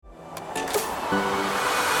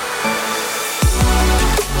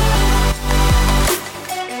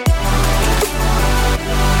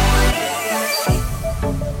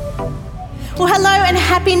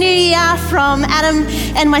Happy New Year from Adam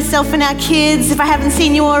and myself and our kids. If I haven't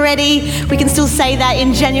seen you already, we can still say that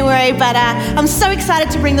in January, but I'm so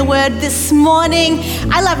excited to bring the word this morning.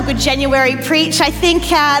 I love a good January preach. I think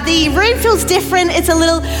the room feels different. It's a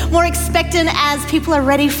little more expectant as people are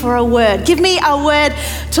ready for a word. Give me a word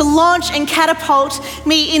to launch and catapult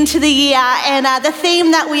me into the year, and the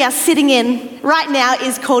theme that we are sitting in right now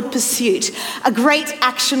is called pursuit, a great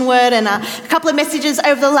action word, and a couple of messages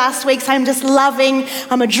over the last weeks I'm just loving.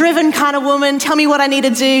 I'm a driven kind of woman. Tell me what I need to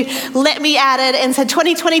do. Let me at it. And so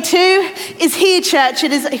 2022 is here, church.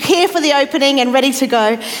 It is here for the opening and ready to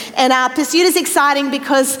go. And pursuit is exciting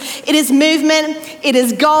because it is movement, it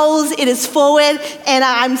is goals, it is forward, and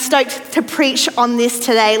I'm stoked to preach on this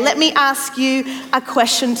today. Let me ask you a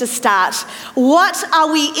question to start. What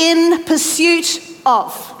are we in pursuit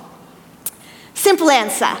of? Simple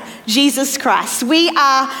answer, Jesus Christ. We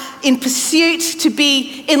are in pursuit to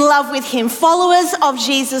be in love with him, followers of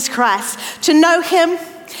Jesus Christ, to know him,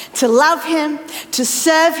 to love him, to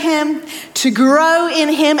serve him, to grow in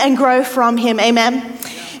him and grow from him, amen?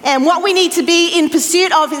 And what we need to be in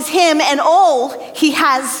pursuit of is him and all he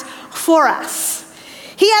has for us.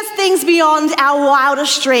 He has things beyond our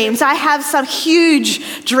wildest dreams. I have some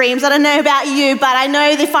huge dreams. I don't know about you, but I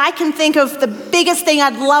know that if I can think of the biggest thing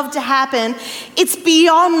I'd love to happen, it's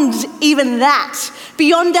beyond even that.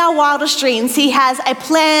 Beyond our wildest dreams, he has a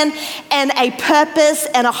plan and a purpose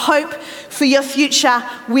and a hope for your future.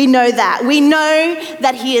 We know that. We know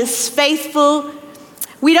that he is faithful.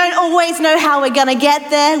 We don't always know how we're going to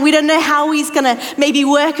get there. We don't know how he's going to maybe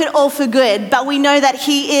work it all for good, but we know that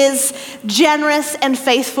he is generous and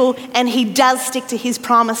faithful, and he does stick to his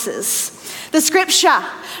promises. The scripture,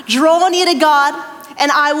 draw near to God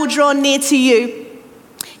and I will draw near to you,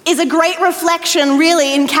 is a great reflection,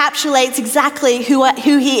 really encapsulates exactly who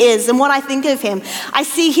he is and what I think of him. I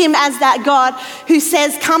see him as that God who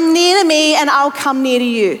says, come near to me and I'll come near to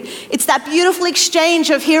you. It's that beautiful exchange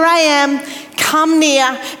of here I am, come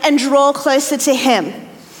near and draw closer to him.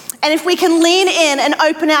 And if we can lean in and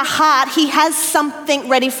open our heart, he has something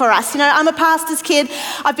ready for us. You know, I'm a pastor's kid.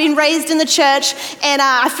 I've been raised in the church, and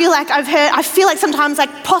I feel like sometimes,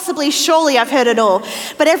 possibly, surely I've heard it all.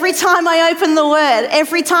 But every time I open the word,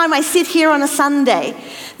 every time I sit here on a Sunday,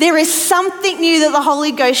 there is something new that the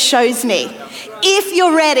Holy Ghost shows me. If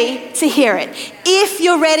you're ready to hear it, if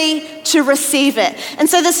you're ready to receive it. And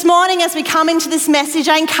so this morning, as we come into this message,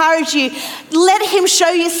 I encourage you, let him show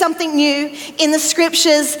you something new in the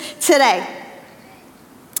scriptures today.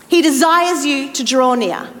 He desires you to draw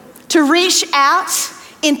near, to reach out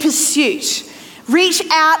in pursuit. Reach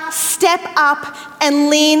out, step up, and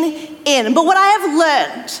lean in. But what I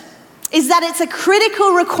have learned is that it's a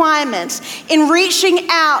critical requirement in reaching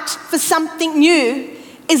out for something new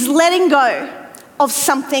is letting go of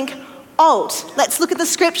something old. Let's look at the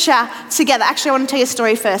scripture together. Actually, I want to tell you a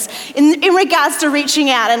story first. In regards to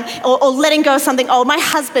reaching out or letting go of something old, my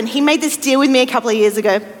husband, he made this deal with me a couple of years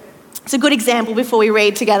ago. It's a good example before we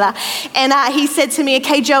read together. And he said to me,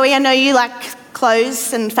 okay, Joey, I know you like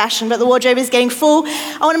clothes and fashion, but the wardrobe is getting full.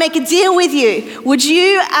 I want to make a deal with you. Would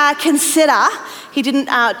you consider, he didn't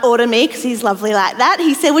order me because he's lovely like that.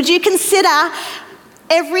 He said, would you consider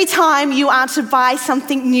every time you are to buy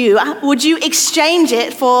something new, would you exchange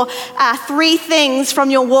it for 3 things from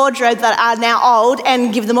your wardrobe that are now old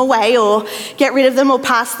and give them away or get rid of them or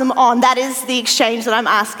pass them on? That is the exchange that I'm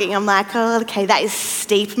asking. I'm like, oh, okay, that is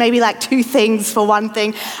steep. Maybe like 2 things for 1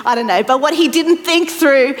 thing. I don't know. But what he didn't think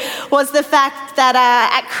through was the fact that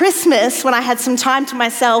at Christmas, when I had some time to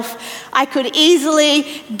myself, I could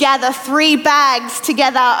easily gather 3 bags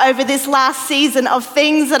together over this last season of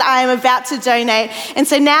things that I am about to donate. And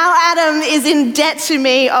so now Adam is in debt to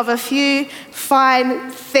me of a few fine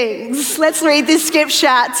things. Let's read this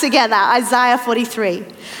scripture together, Isaiah 43.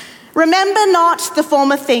 Remember not the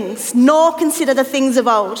former things, nor consider the things of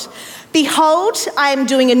old. Behold, I am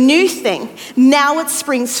doing a new thing. Now it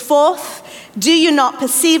springs forth. Do you not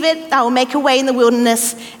perceive it? I will make a way in the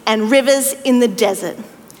wilderness and rivers in the desert.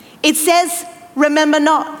 It says, remember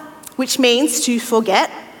not, which means to forget.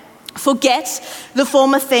 Forget the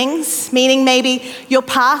former things, meaning maybe your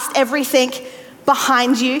past, everything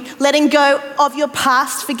behind you, letting go of your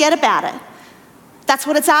past, forget about it. That's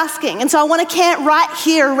what it's asking. And so I want to camp right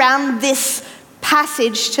here around this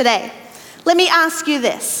passage today. Let me ask you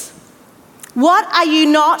this. What are you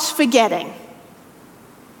not forgetting?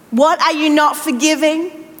 What are you not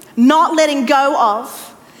forgiving, not letting go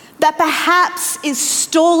of, that perhaps is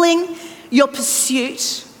stalling your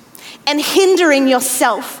pursuit and hindering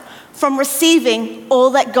yourself from receiving all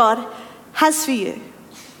that God has for you?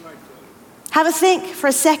 Have a think for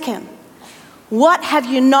a second. What have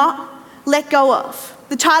you not let go of?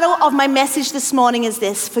 The title of my message this morning is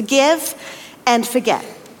this: Forgive and Forget.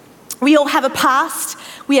 We all have a past,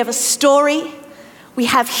 we have a story, we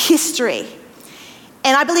have history.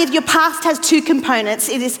 And I believe your past has two components.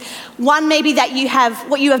 It is one, maybe that you have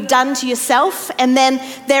what you have done to yourself, and then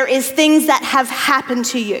there is things that have happened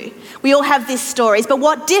to you. We all have these stories, but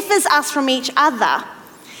what differs us from each other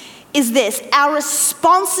is this: our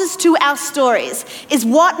responses to our stories is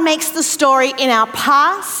what makes the story in our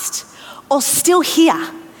past or still here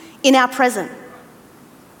in our present.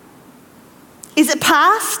 Is it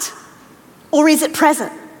past or is it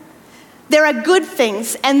present? There are good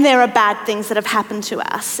things and there are bad things that have happened to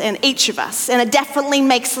us and each of us, and it definitely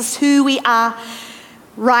makes us who we are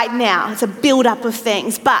right now. It's a build-up of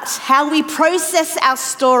things, but how we process our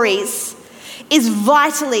stories is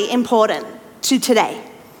vitally important to today,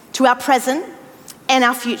 to our present and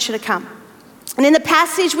our future to come. And in the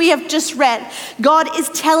passage we have just read, God is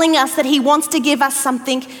telling us that he wants to give us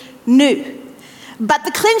something new. But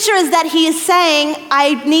the clincher is that he is saying,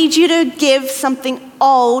 I need you to give something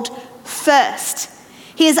old first.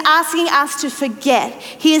 He is asking us to forget.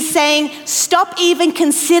 He is saying, stop even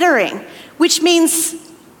considering, which means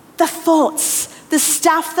the thoughts, the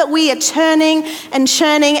stuff that we are turning and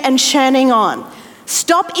churning and churning on.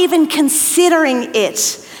 Stop even considering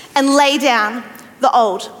it and lay down the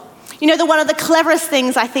old. You know, one of the cleverest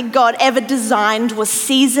things I think God ever designed was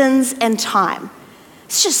seasons and time.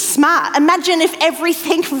 It's just smart. Imagine if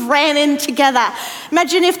everything ran in together.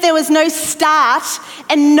 Imagine if there was no start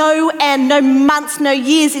and no end, no months, no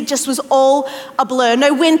years. It just was all a blur.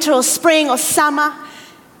 No winter or spring or summer.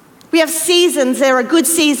 We have seasons. There are good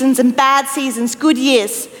seasons and bad seasons, good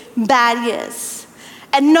years, bad years.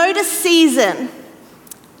 And notice season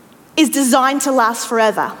is designed to last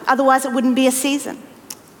forever. Otherwise, it wouldn't be a season.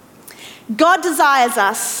 God desires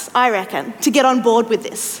us, I reckon, to get on board with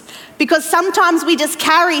this. Because sometimes we just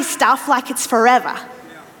carry stuff like it's forever.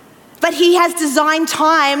 But he has designed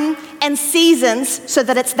time and seasons so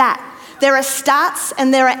that it's that. There are starts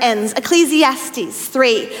and there are ends. Ecclesiastes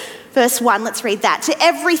 3, verse 1, let's read that. To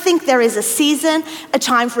everything there is a season, a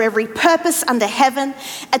time for every purpose under heaven,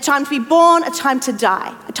 a time to be born, a time to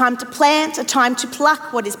die, a time to plant, a time to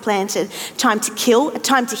pluck what is planted, a time to kill, a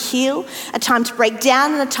time to heal, a time to break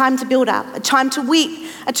down and a time to build up, a time to weep,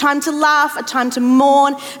 a time to laugh, a time to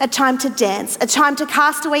mourn, a time to dance, a time to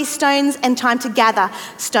cast away stones and time to gather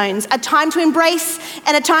stones, a time to embrace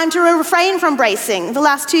and a time to refrain from embracing. The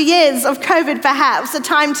last 2 years of COVID perhaps, a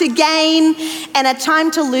time to gain and a time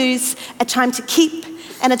to lose, a time to keep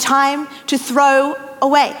and a time to throw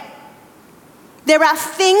away. There are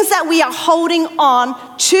things that we are holding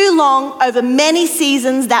on too long over many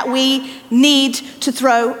seasons that we need to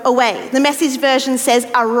throw away. The Message version says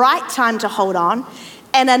a right time to hold on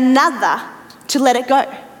and another to let it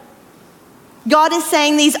go. God is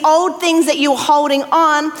saying these old things that you're holding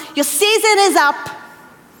on, your season is up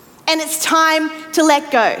and it's time to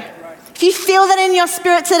let go. If you feel that in your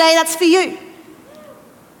spirit today, that's for you.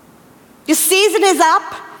 Your season is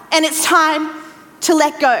up and it's time to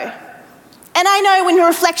let go. And I know when your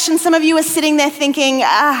reflection, some of you are sitting there thinking,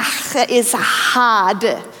 that is hard.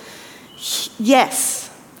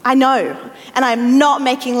 Yes, I know. And I'm not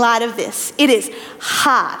making light of this. It is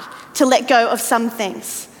hard to let go of some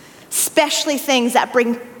things, especially things that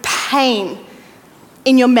bring pain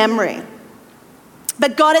in your memory.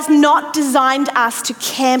 But God has not designed us to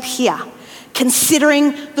camp here,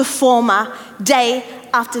 considering the former day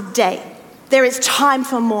after day. There is time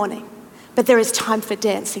for mourning, but there is time for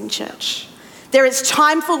dancing, church. There is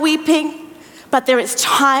time for weeping, but there is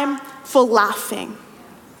time for laughing.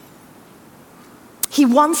 He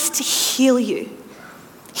wants to heal you.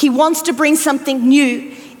 He wants to bring something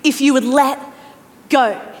new if you would let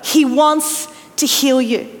go. He wants to heal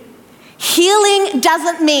you. Healing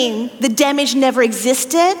doesn't mean the damage never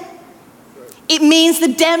existed. It means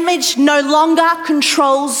the damage no longer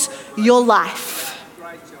controls your life.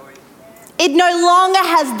 It no longer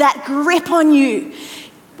has that grip on you,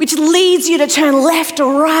 which leads you to turn left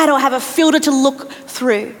or right or have a filter to look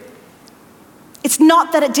through. It's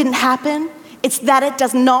not that it didn't happen, it's that it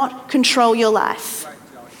does not control your life.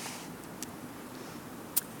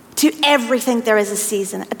 To everything there is a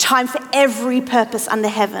season, a time for every purpose under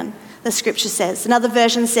heaven, the scripture says. Another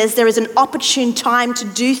version says there is an opportune time to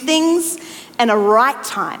do things and a right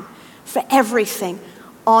time for everything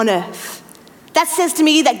on earth. That says to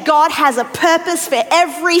me that God has a purpose for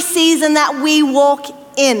every season that we walk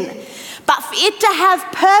in. But for it to have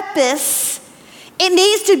purpose, it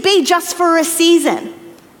needs to be just for a season.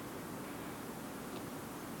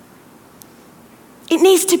 It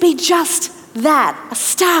needs to be just that, a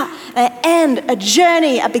start, an end, a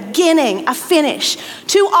journey, a beginning, a finish.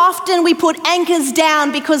 Too often we put anchors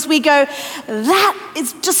down because we go, that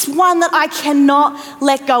is just one that I cannot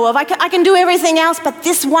let go of. I can do everything else, but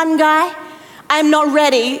this one guy, I'm not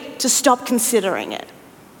ready to stop considering it.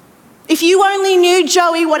 If you only knew,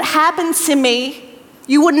 Joey, what happened to me,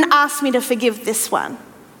 you wouldn't ask me to forgive this one.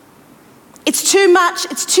 It's too much,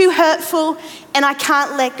 it's too hurtful, and I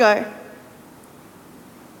can't let go.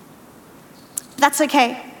 That's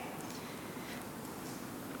okay.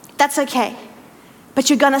 That's okay. But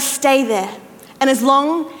you're gonna stay there. And as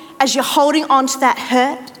long as you're holding on to that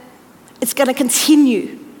hurt, it's gonna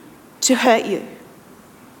continue to hurt you.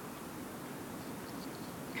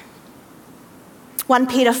 1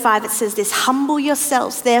 Peter 5, it says this, humble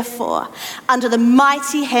yourselves, therefore, under the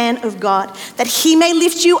mighty hand of God, that he may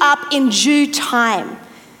lift you up in due time.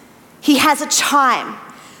 He has a time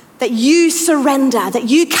that you surrender, that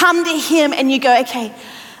you come to him and you go, okay,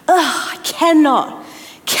 I cannot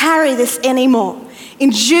carry this anymore.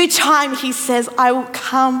 In due time, he says, I will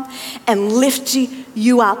come and lift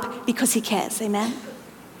you up because he cares, amen?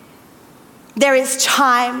 There is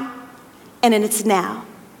time and it's now.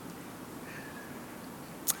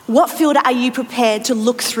 What filter are you prepared to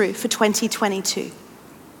look through for 2022?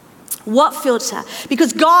 What filter?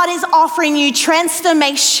 Because God is offering you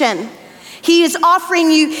transformation. He is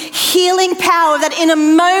offering you healing power that in a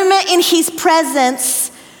moment in his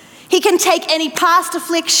presence, he can take any past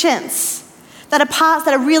afflictions that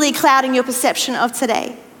are really clouding your perception of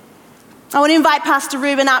today. I want to invite Pastor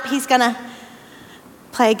Ruben up. He's going to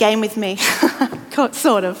play a game with me,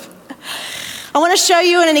 sort of. I want to show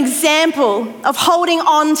you an example of holding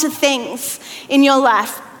on to things in your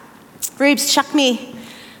life. Rubes, chuck me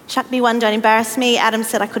one, don't embarrass me. Adam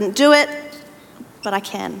said I couldn't do it, but I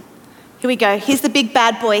can. Here we go. Here's the big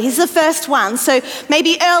bad boy. Here's the first one. So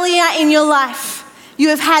maybe earlier in your life, you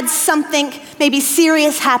have had something maybe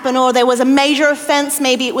serious happen, or there was a major offense.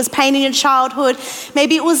 Maybe it was pain in your childhood.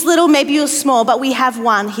 Maybe it was little, maybe it was small, but we have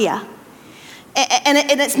one here. And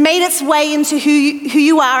it's made its way into who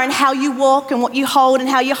you are and how you walk and what you hold and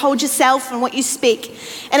how you hold yourself and what you speak.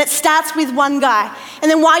 And it starts with one guy. And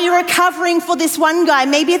then while you're recovering for this one guy,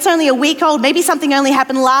 maybe it's only a week old, maybe something only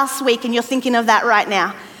happened last week and you're thinking of that right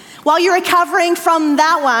now. While you're recovering from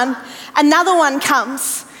that one, another one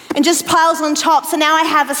comes and just piles on top. So now I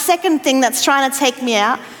have a second thing that's trying to take me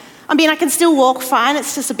out. I mean, I can still walk fine.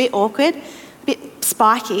 It's just a bit awkward, a bit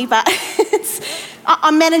spiky, but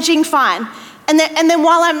I'm managing fine. And then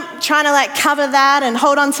while I'm trying to cover that and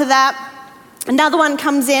hold on to that, another one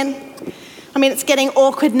comes in. I mean, it's getting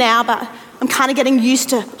awkward now, but I'm kind of getting used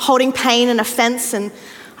to holding pain and offense, and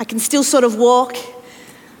I can still sort of walk.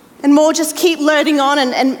 And more just keep loading on,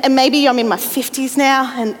 and maybe I'm in my 50s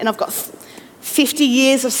now, and I've got 50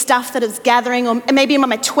 years of stuff that is gathering, or maybe I'm in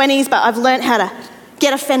my 20s, but I've learned how to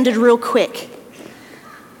get offended real quick.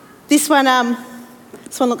 This one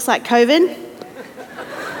looks like COVID.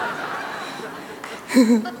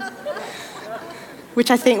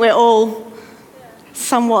 Which I think we're all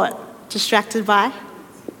somewhat distracted by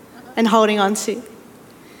and holding on to.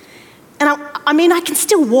 And I can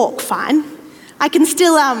still walk fine. I can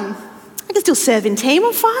still serve in team,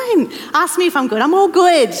 I'm fine. Ask me if I'm good, I'm all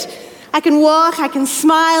good. I can walk, I can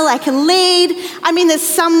smile, I can lead. I mean, there's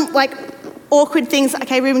some awkward things.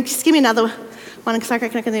 Okay, Ruben, just give me another one because I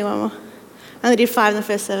reckon I can do one more. I only did 5 in the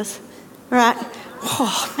first service. All right.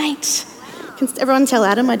 Oh, mate. Can everyone tell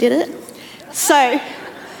Adam I did it? So,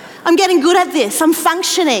 I'm getting good at this. I'm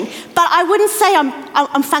functioning. But I wouldn't say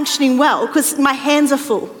I'm functioning well because my hands are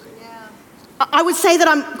full. I would say that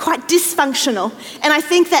I'm quite dysfunctional. And I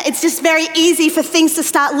think that it's just very easy for things to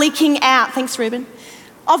start leaking out, thanks Ruben,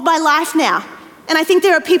 of my life now. And I think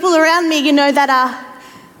there are people around me, that are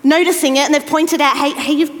noticing it and they've pointed out,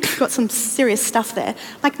 hey, you've got some serious stuff there.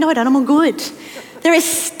 I'm like, no, I don't, I'm all good. There is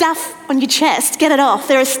stuff on your chest, get it off.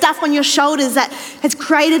 There is stuff on your shoulders that has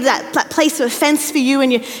created that place of offense for you,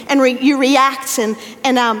 and you react. And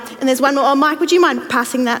there's one more. Oh, Mike, would you mind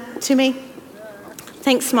passing that to me?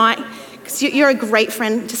 Thanks, Mike. Because you're a great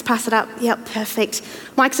friend. Just pass it up. Yep, perfect.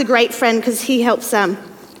 Mike's a great friend because he helps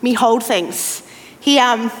me hold things. He's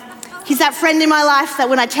that friend in my life that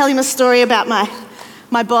when I tell him a story about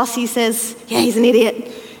my boss, he says, yeah, he's an idiot.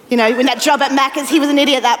 When that job at Macca's, he was an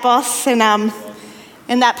idiot, that boss.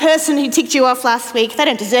 And that person who ticked you off last week, they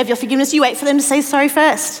don't deserve your forgiveness. You wait for them to say sorry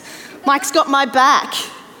first. Mike's got my back.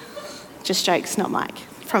 Just jokes, not Mike.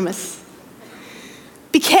 Promise.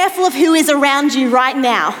 Be careful of who is around you right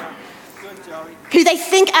now. Who they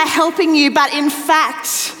think are helping you, but in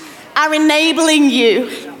fact are enabling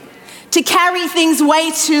you to carry things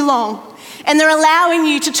way too long. And they're allowing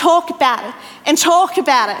you to talk about it and talk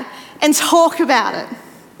about it and talk about it.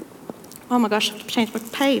 Oh my gosh, I have to change my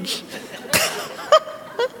page.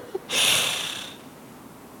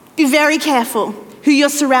 Be very careful who you're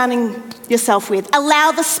surrounding yourself with.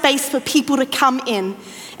 Allow the space for people to come in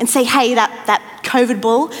and say, hey, that COVID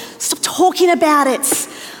bull, stop talking about it.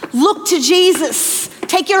 Look to Jesus.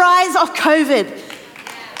 Take your eyes off COVID.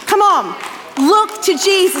 Come on, look to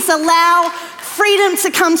Jesus. Allow freedom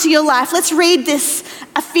to come to your life. Let's read this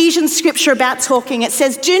Ephesians scripture about talking. It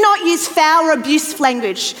says, do not use foul or abusive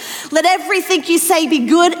language. Let everything you say be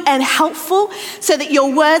good and helpful so that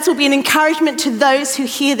your words will be an encouragement to those who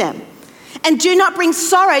hear them. And do not bring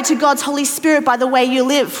sorrow to God's Holy Spirit by the way you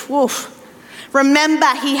live. Woof. Remember,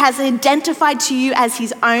 he has identified to you as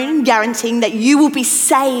his own, guaranteeing that you will be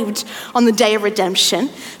saved on the day of redemption.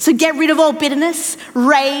 So get rid of all bitterness,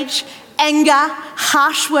 rage, anger,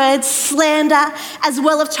 harsh words, slander, as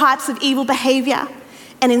well as types of evil behavior.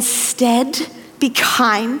 And instead, be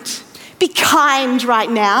kind. Be kind right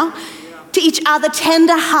now to each other,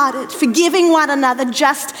 tender-hearted, forgiving one another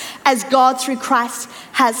just as God through Christ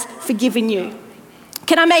has forgiven you.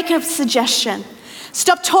 Can I make a suggestion?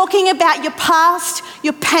 Stop talking about your past,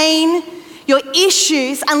 your pain, your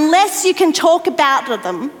issues, unless you can talk about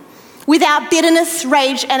them without bitterness,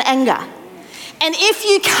 rage, and anger. And if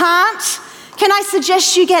you can't, can I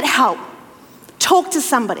suggest you get help? Talk to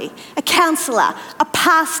somebody, a counselor, a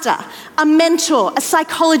pastor, a mentor, a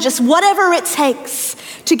psychologist, whatever it takes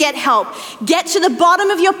to get help. Get to the bottom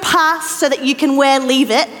of your past so that you can leave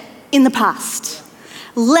it in the past.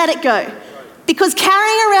 Let it go. Because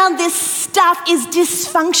carrying around this stuff is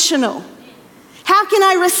dysfunctional. How can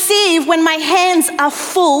I receive when my hands are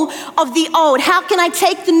full of the old? How can I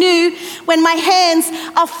take the new when my hands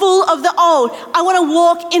are full of the old? I want to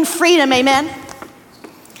walk in freedom, amen?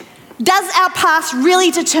 Does our past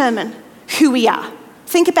really determine who we are?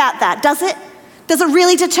 Think about that. Does it? Does it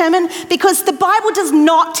really determine? Because the Bible does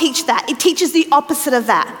not teach that. It teaches the opposite of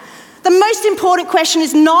that. The most important question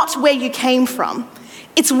is not where you came from.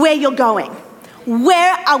 It's where you're going.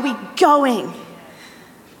 Where are we going?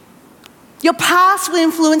 Your past will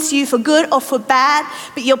influence you for good or for bad,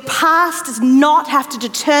 but your past does not have to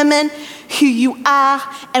determine who you are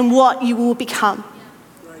and what you will become.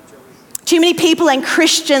 Too many people and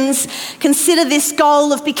Christians consider this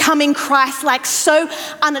goal of becoming Christ-like so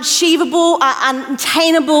unachievable,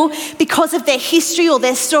 unattainable because of their history or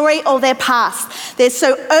their story or their past. They're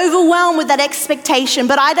so overwhelmed with that expectation,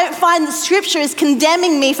 but I don't find the scripture is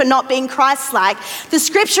condemning me for not being Christ-like. The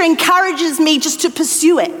scripture encourages me just to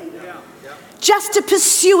pursue it. Just to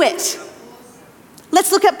pursue it.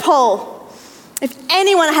 Let's look at Paul. If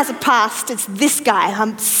anyone has a past, it's this guy,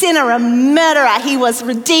 a sinner, a murderer. He was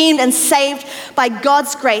redeemed and saved by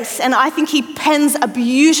God's grace. And I think he pens a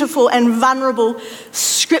beautiful and vulnerable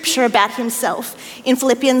scripture about himself in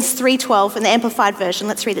Philippians 3:12 in the Amplified Version.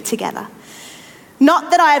 Let's read it together.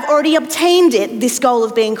 Not that I have already obtained it, this goal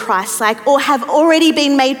of being Christ-like, or have already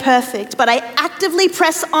been made perfect, but I actively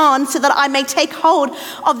press on so that I may take hold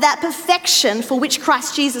of that perfection for which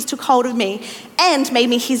Christ Jesus took hold of me and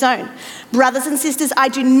made me his own. Brothers and sisters, I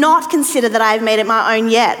do not consider that I have made it my own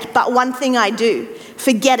yet, but one thing I do,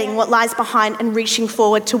 forgetting what lies behind and reaching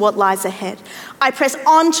forward to what lies ahead. I press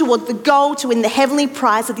on toward the goal to win the heavenly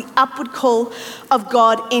prize of the upward call of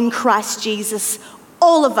God in Christ Jesus.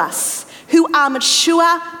 All of us who are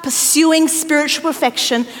mature, pursuing spiritual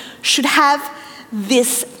perfection, should have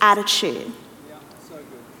this attitude.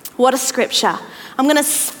 What a scripture. I'm going to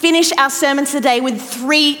finish our sermon today with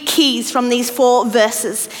 3 keys from these 4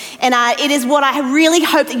 verses. And it is what I really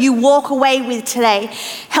hope that you walk away with today,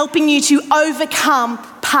 helping you to overcome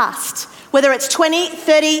past. Whether it's 20,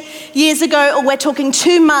 30 years ago, or we're talking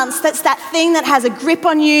 2 months, that's that thing that has a grip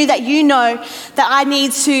on you that you know that I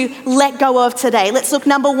need to let go of today. Let's look,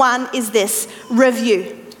 number 1 is this,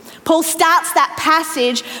 review. Paul starts that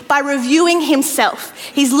passage by reviewing himself.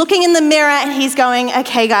 He's looking in the mirror and he's going,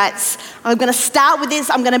 okay guys, I'm going to start with this.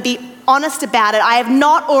 I'm going to be honest about it. I have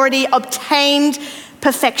not already obtained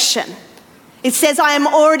perfection. It says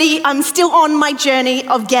I'm still on my journey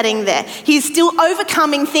of getting there. He's still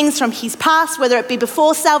overcoming things from his past, whether it be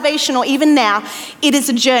before salvation or even now. It is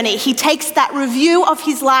a journey. He takes that review of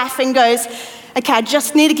his life and goes, okay, I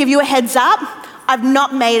just need to give you a heads up. I've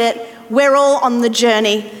not made it. We're all on the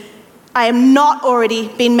journey. I am not already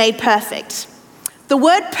been made perfect. The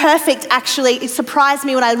word perfect actually, it surprised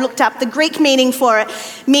me when I looked up. The Greek meaning for it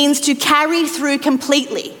means to carry through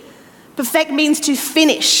completely. Perfect means to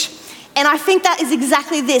finish. And I think that is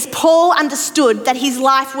exactly this. Paul understood that his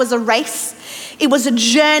life was a race. It was a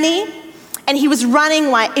journey, and he was running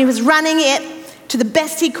it to the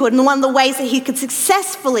best he could. And one of the ways that he could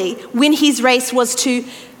successfully win his race was to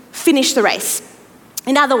finish the race.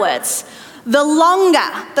 In other words, the longer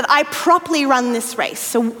that I properly run this race,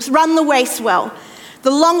 so run the race well,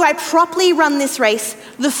 the longer I properly run this race,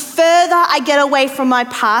 the further I get away from my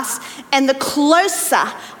past and the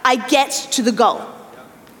closer I get to the goal.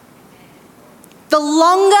 The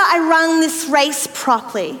longer I run this race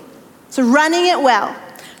properly, so running it well,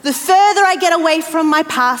 the further I get away from my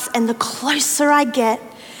past and the closer I get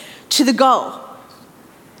to the goal.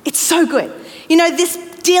 It's so good. You know, this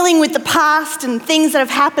dealing with the past and things that have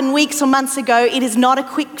happened weeks or months ago, it is not a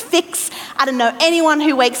quick fix. I don't know anyone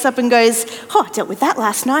who wakes up and goes, oh, I dealt with that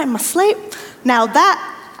last night in my sleep, nailed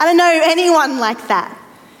that. I don't know anyone like that.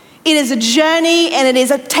 It is a journey, and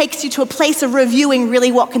it takes you to a place of reviewing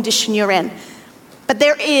really what condition you're in. But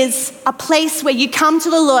there is a place where you come to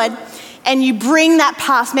the Lord and you bring that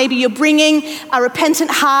past. Maybe you're bringing a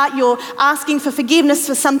repentant heart, you're asking for forgiveness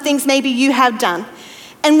for some things maybe you have done.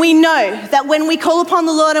 And we know that when we call upon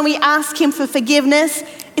the Lord and we ask him for forgiveness,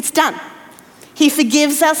 it's done. He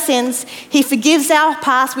forgives our sins. He forgives our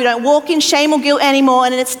past. We don't walk in shame or guilt anymore,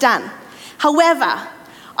 and it's done. However,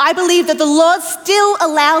 I believe that the Lord still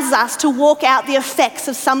allows us to walk out the effects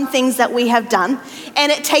of some things that we have done,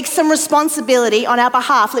 and it takes some responsibility on our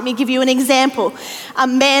behalf. Let me give you an example. A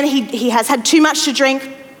man, he has had too much to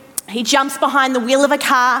drink. He jumps behind the wheel of a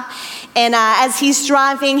car, and as he's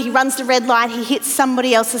driving, he runs the red light, he hits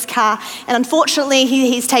somebody else's car, and unfortunately,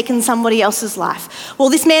 he's taken somebody else's life. Well,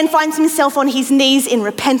 this man finds himself on his knees in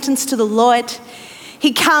repentance to the Lord.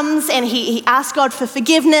 He comes and he asks God for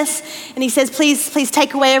forgiveness, and he says, please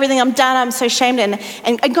take away everything I've done, I'm so ashamed,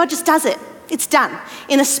 and God just does it. It's done.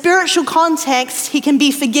 In a spiritual context, he can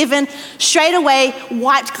be forgiven straight away,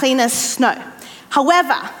 wiped clean as snow.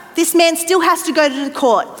 However, this man still has to go to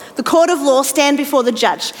the court of law, stand before the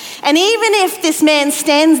judge. And even if this man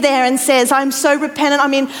stands there and says, I'm so repentant,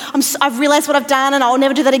 I've realized what I've done and I'll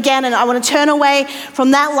never do that again and I want to turn away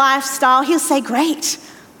from that lifestyle, he'll say, great,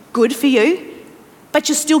 good for you, but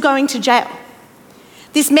you're still going to jail.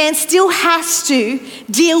 This man still has to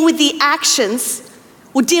deal with the actions,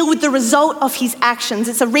 or deal with the result of his actions.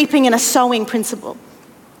 It's a reaping and a sowing principle.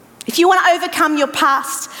 If you want to overcome your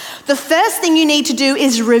past, the first thing you need to do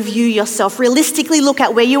is review yourself. Realistically look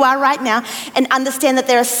at where you are right now and understand that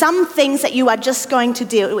there are some things that you are just going to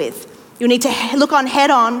deal with. You need to look on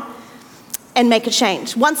head on and make a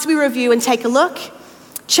change. Once we review and take a look,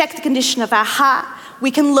 check the condition of our heart,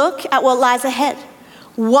 we can look at what lies ahead.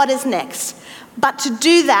 What is next? But to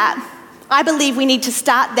do that, I believe we need to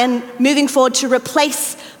start then moving forward to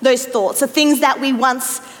replace those thoughts, the things that we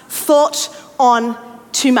once thought on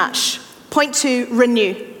too much. Point 2,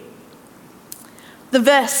 renew. The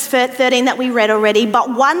verse 13 that we read already,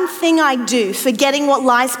 but one thing I do, forgetting what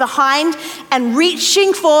lies behind and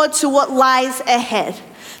reaching forward to what lies ahead.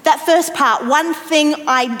 That first part, one thing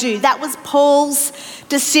I do, that was Paul's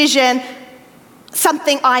decision,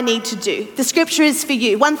 something I need to do. The scripture is for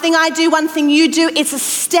you. One thing I do, one thing you do, it's a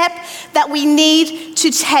step that we need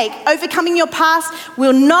to take. Overcoming your past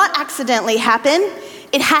will not accidentally happen.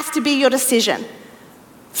 It has to be your decision.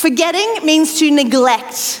 Forgetting means to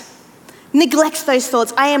neglect. Neglect those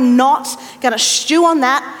thoughts. I am not going to stew on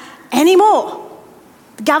that anymore.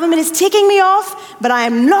 The government is ticking me off, but I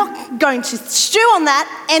am not going to stew on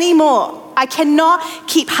that anymore. I cannot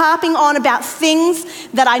keep harping on about things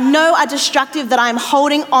that I know are destructive, that I'm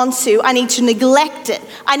holding on to. I need to neglect it.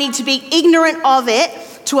 I need to be ignorant of it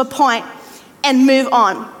to a point and move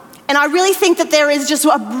on. And I really think that there is just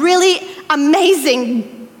a really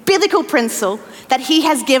amazing biblical principle that he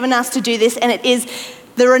has given us to do this, and it is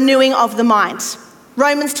the renewing of the mind.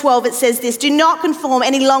 Romans 12, it says this, do not conform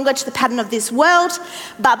any longer to the pattern of this world,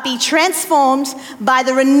 but be transformed by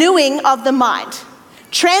the renewing of the mind.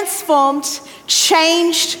 Transformed,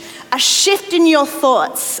 changed, a shift in your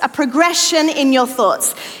thoughts, a progression in your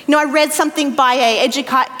thoughts. You know, I read something by an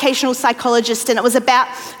educational psychologist, and it was about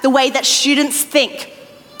the way that students think.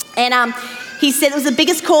 And he said it was the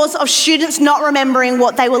biggest cause of students not remembering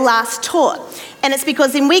what they were last taught. And it's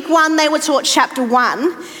because in week 1, they were taught chapter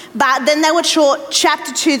 1, but then they were taught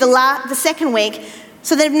chapter 2 the second week.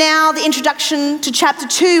 So they've now, the introduction to chapter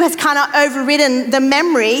 2 has kind of overridden the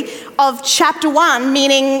memory of chapter 1,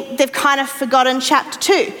 meaning they've kind of forgotten chapter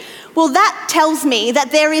 2. Well, that tells me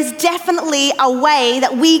that there is definitely a way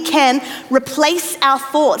that we can replace our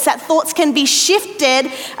thoughts, that thoughts can be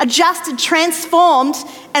shifted, adjusted, transformed,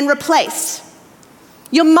 and replaced.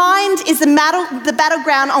 Your mind is the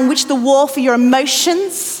battleground on which the war for your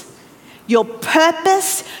emotions, your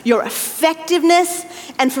purpose, your effectiveness,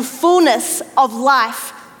 and for fullness of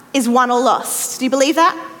life is won or lost. Do you believe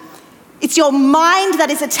that? It's your mind that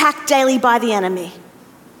is attacked daily by the enemy.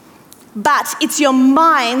 But it's your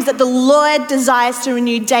mind that the Lord desires to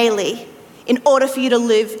renew daily in order for you to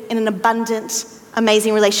live in an abundant,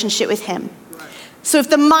 amazing relationship with him. So if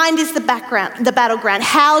the mind is the battleground,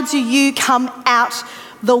 how do you come out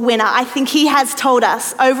the winner? I think he has told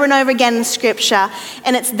us over and over again in scripture,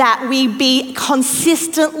 and it's that we be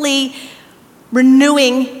consistently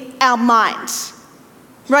renewing our minds.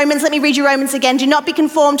 Romans, let me read you Romans again. Do not be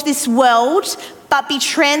conformed to this world, but be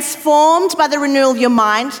transformed by the renewal of your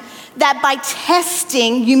mind, that by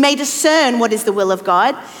testing you may discern what is the will of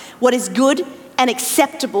God, what is good and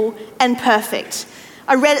acceptable and perfect.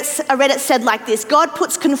 I read it said like this: God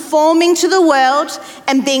puts conforming to the world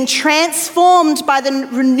and being transformed by the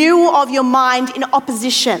renewal of your mind in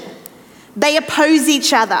opposition. They oppose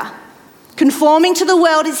each other. Conforming to the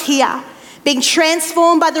world is here. Being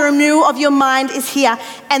transformed by the renewal of your mind is here,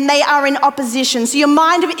 and they are in opposition. So your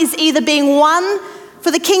mind is either being won for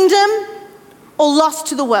the kingdom or lost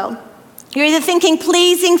to the world. You're either thinking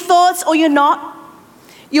pleasing thoughts or you're not.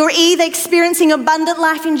 You're either experiencing abundant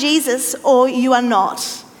life in Jesus or you are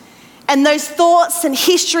not. And those thoughts and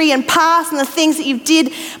history and past and the things that you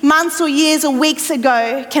did months or years or weeks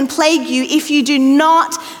ago can plague you if you do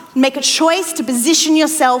not make a choice to position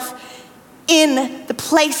yourself in the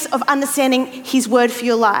place of understanding his word for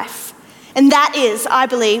your life. And that is, I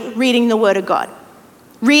believe, reading the word of God.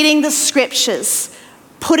 Reading the scriptures.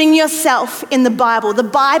 Putting yourself in the Bible. The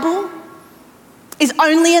Bible is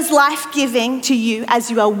only as life-giving to you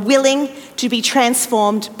as you are willing to be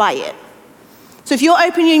transformed by it. So if you're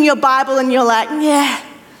opening your Bible and you're like, yeah,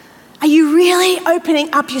 are you really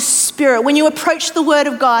opening up your spirit? When you approach the word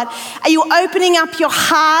of God, are you opening up your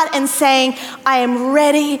heart and saying, I am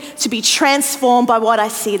ready to be transformed by what I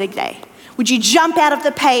see today? Would you jump out of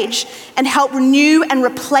the page and help renew and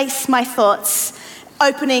replace my thoughts,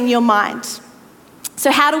 opening your mind?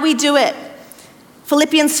 So how do we do it?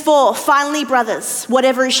 Philippians 4, finally, brothers,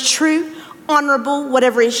 whatever is true, honorable,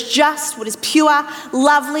 whatever is just, what is pure,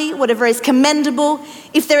 lovely, whatever is commendable,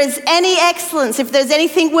 if there is any excellence, if there's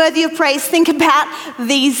anything worthy of praise, think about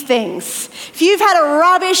these things. If you've had a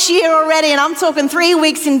rubbish year already, and I'm talking 3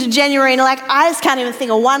 weeks into January, and you're like, I just can't even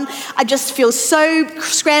think of one, I just feel so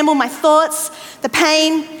scrambled, my thoughts, the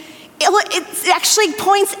pain, it actually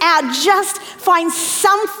points out, just find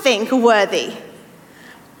something worthy.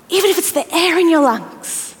 Even if it's the air in your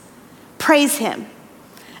lungs, praise him.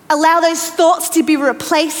 Allow those thoughts to be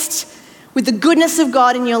replaced with the goodness of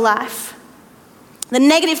God in your life. The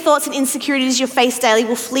negative thoughts and insecurities you face daily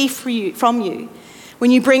will flee from you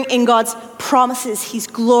when you bring in God's promises, his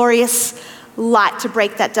glorious light to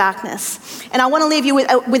break that darkness. And I want to leave you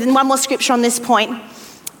with one more scripture on this point.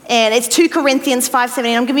 And it's 2 Corinthians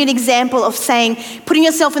 5:17. I'm giving you an example of saying, putting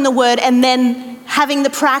yourself in the word and then having the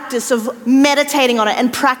practice of meditating on it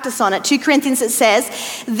and practice on it. 2 Corinthians, it says,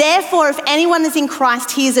 therefore, if anyone is in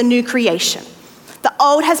Christ, he is a new creation. The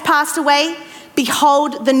old has passed away.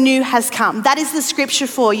 Behold, the new has come. That is the scripture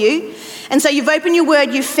for you. And so you've opened your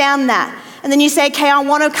word, you've found that. And then you say, okay, I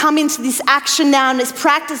want to come into this action now and this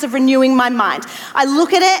practice of renewing my mind. I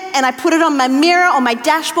look at it and I put it on my mirror, on my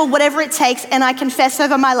dashboard, whatever it takes, and I confess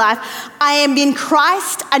over my life, I am in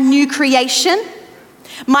Christ, a new creation.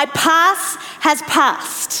 My past has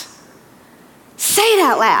passed. Say it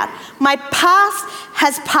out loud. My past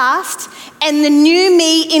has passed and the new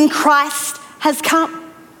me in Christ has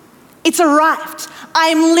come. It's arrived. I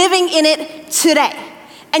am living in it today.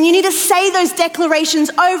 And you need to say those declarations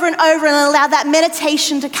over and over and allow that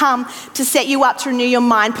meditation to come to set you up to renew your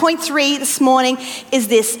mind. Point 3 this morning is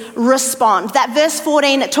this: respond. That verse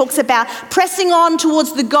 14, it talks about pressing on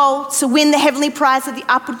towards the goal to win the heavenly prize of the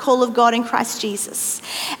upward call of God in Christ Jesus.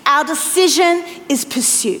 Our decision is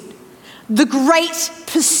pursuit. The great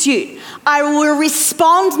pursuit. I will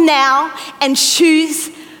respond now and choose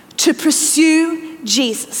to pursue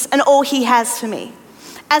Jesus and all he has for me.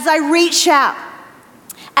 As I reach out,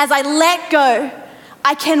 as I let go,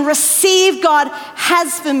 I can receive God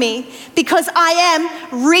has for me because I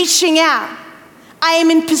am reaching out. I am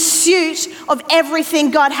in pursuit of everything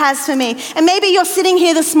God has for me. And maybe you're sitting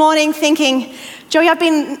here this morning thinking, Joey, I've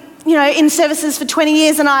been in services for 20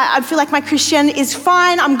 years and I feel like my Christian is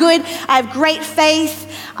fine, I'm good, I have great faith.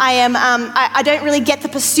 I don't really get the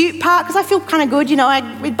pursuit part because I feel kind of good,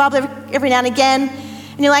 I read Bible every now and again.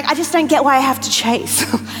 And you're like, I just don't get why I have to chase.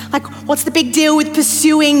 Like, what's the big deal with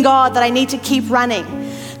pursuing God that I need to keep running?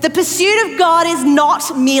 The pursuit of God is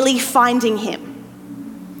not merely finding him,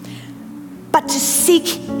 but to seek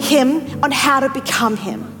him on how to become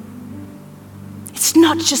him. It's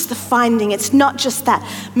not just the finding. It's not just that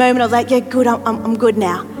moment of like, yeah, good, I'm good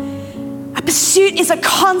now. A pursuit is a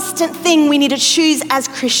constant thing we need to choose as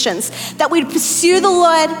Christians, that we pursue the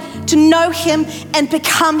Lord to know him and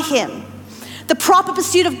become him. The proper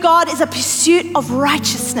pursuit of God is a pursuit of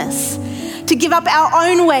righteousness, to give up our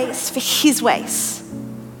own ways for his ways.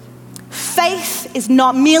 Faith is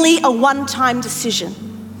not merely a one-time decision,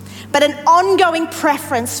 but an ongoing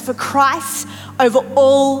preference for Christ over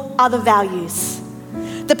all other values.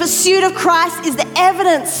 The pursuit of Christ is the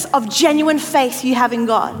evidence of genuine faith you have in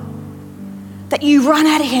God. That you run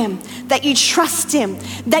at him, that you trust him,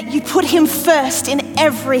 that you put him first in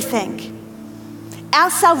everything. Our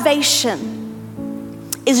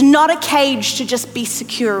salvation is not a cage to just be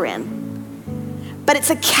secure in, but it's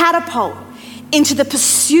a catapult into the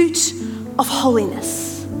pursuit of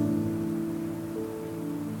holiness.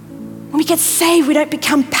 When we get saved, we don't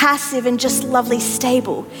become passive and just lovely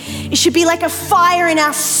stable. It should be like a fire in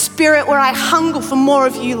our spirit where I hunger for more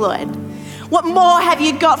of you, Lord. What more have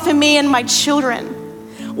you got for me and my children?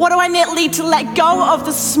 What do I need to let go of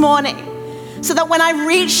this morning so that when I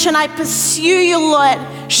reach and I pursue you, Lord,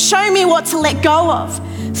 show me what to let go of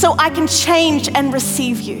so I can change and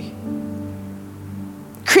receive you.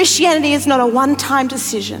 Christianity is not a one-time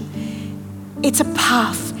decision. It's a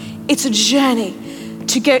path. It's a journey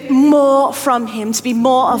to get more from him, to be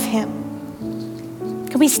more of him.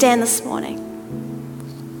 Can we stand this morning?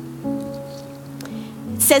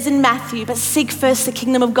 It says in Matthew, but seek first the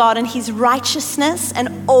kingdom of God and his righteousness,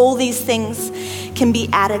 and all these things can be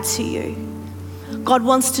added to you. God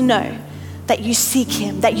wants to know that you seek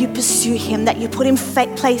him, that you pursue him, that you put him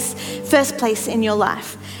first place in your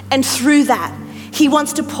life. And through that, he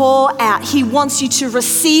wants to pour out. He wants you to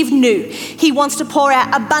receive new. He wants to pour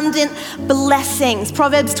out abundant blessings.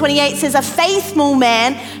 Proverbs 28 says, a faithful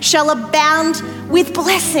man shall abound with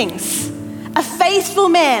blessings. A faithful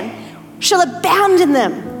man shall abound in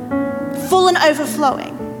them, full and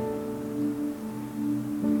overflowing.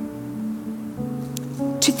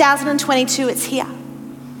 2022, it's here.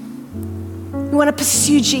 We want to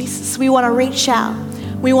pursue Jesus. We want to reach out.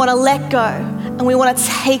 We want to let go, and we want to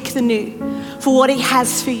take the new for what he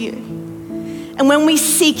has for you. And when we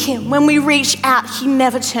seek him, when we reach out, he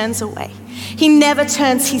never turns away. He never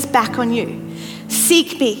turns his back on you.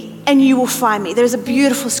 Seek me and you will find me. There's a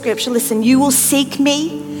beautiful scripture. Listen, you will seek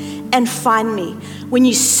me and find me. When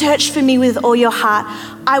you search for me with all your heart,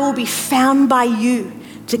 I will be found by you,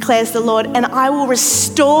 declares the Lord, and I will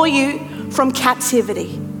restore you from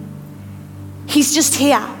captivity. He's just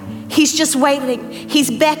here. He's just waiting.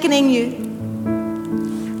 He's beckoning you.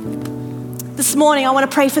 This morning, I want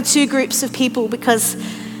to pray for two groups of people because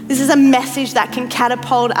this is a message that can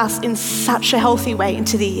catapult us in such a healthy way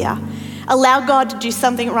into the year. Allow God to do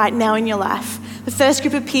something right now in your life. The first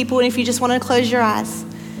group of people, and if you just want to close your eyes,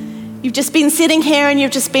 you've just been sitting here and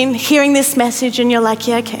you've just been hearing this message and you're like,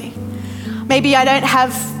 yeah, okay. Maybe I don't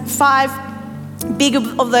have 5 big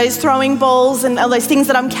of those throwing balls and all those things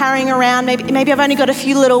that I'm carrying around. Maybe I've only got a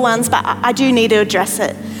few little ones, but I do need to address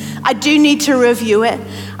it. I do need to review it.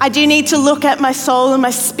 I do need to look at my soul and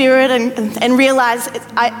my spirit and realize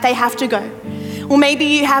they have to go. Or maybe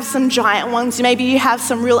you have some giant ones. Maybe you have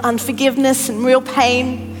some real unforgiveness and real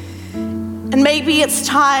pain. And maybe it's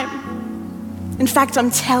time. In fact,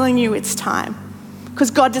 I'm telling you it's time.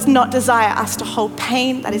 Because God does not desire us to hold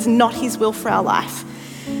pain. That is not his will for our life.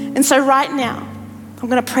 And so right now, I'm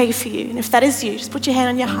going to pray for you. And if that is you, just put your hand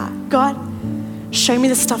on your heart. God, show me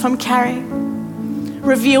the stuff I'm carrying.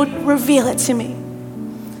 Reveal it to me.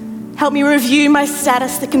 Help me review my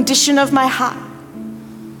status, the condition of my heart.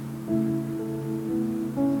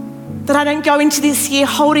 That I don't go into this year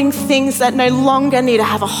holding things that no longer need to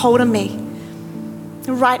have a hold of me.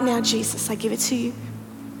 And right now, Jesus, I give it to you.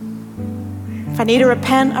 If I need to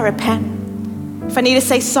repent, I repent. If I need to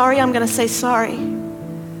say sorry, I'm going to say sorry.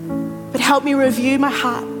 But help me review my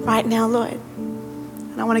heart right now, Lord.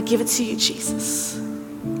 And I want to give it to you, Jesus.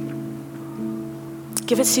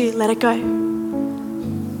 Give it to you. Let it go.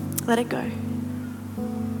 Let it go.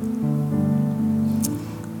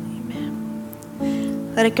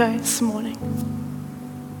 Amen. Let it go this morning.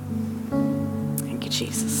 Thank you,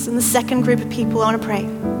 Jesus. And the second group of people, I want to pray.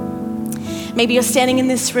 Maybe you're standing in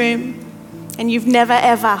this room and you've never,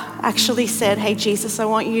 ever actually said, hey, Jesus, I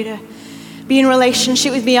want you to be in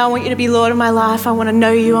relationship with me. I want you to be Lord of my life. I want to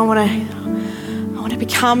know you. I want to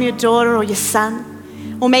become your daughter or your son.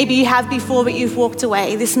 Or maybe you have before, but you've walked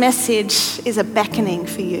away. This message is a beckoning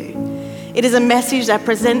for you. It is a message that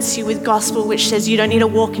presents you with gospel, which says you don't need to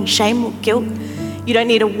walk in shame or guilt. You don't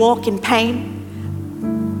need to walk in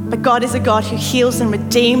pain. But God is a God who heals and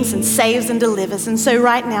redeems and saves and delivers. And so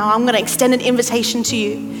right now, I'm going to extend an invitation to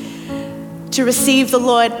you to receive the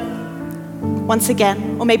Lord once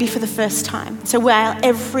again, or maybe for the first time. So while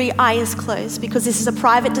every eye is closed, because this is a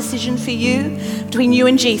private decision for you, between you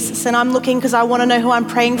and Jesus, and I'm looking because I want to know who I'm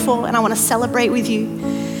praying for and I want to celebrate with you.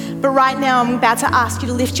 But right now I'm about to ask you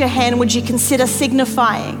to lift your hand. Would you consider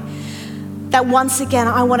signifying that once again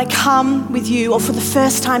I want to come with you, or for the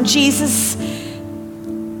first time, Jesus,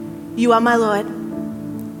 you are my Lord.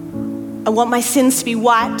 I want my sins to be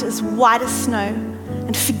white as snow.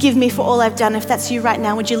 And forgive me for all I've done. If that's you right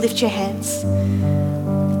now, would you lift your hands?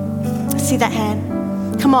 I see that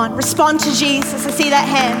hand. Come on, respond to Jesus. I see that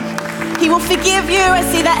hand. He will forgive you. I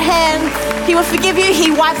see that hand. He will forgive you.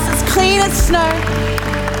 He wipes us clean as snow.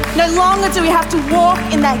 No longer do we have to walk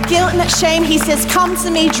in that guilt and that shame. He says, come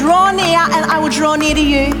to me, draw near, and I will draw near to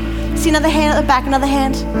you. See another hand at the back, another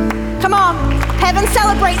hand. Come on, heaven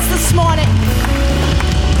celebrates this morning.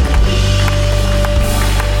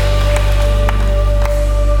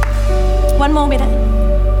 One more minute.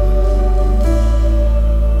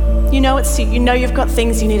 You know it's you. You know you've got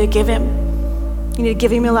things you need to give him. You need to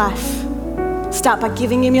give him your life. Start by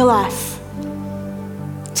giving him your life.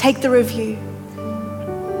 Take the review.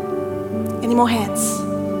 Any more hands?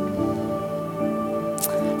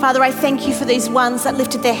 Father, I thank you for these ones that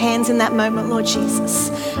lifted their hands in that moment, Lord Jesus.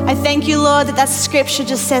 I thank you, Lord, that scripture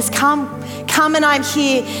just says, come and I'm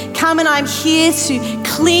here. Come and I'm here to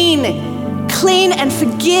clean and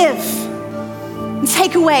forgive. And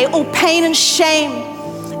take away all pain and shame,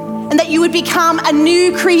 and that you would become a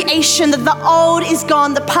new creation, that the old is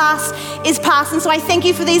gone, the past is past. And so I thank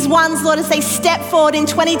you for these ones, Lord, as they step forward in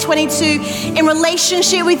 2022 in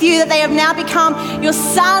relationship with you, that they have now become your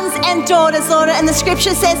sons and daughters, Lord. And the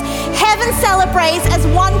scripture says, heaven celebrates as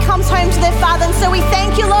one comes home to their Father. And so we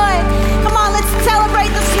thank you, Lord. Come on, let's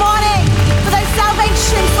celebrate this morning for those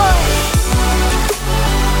salvations, Lord.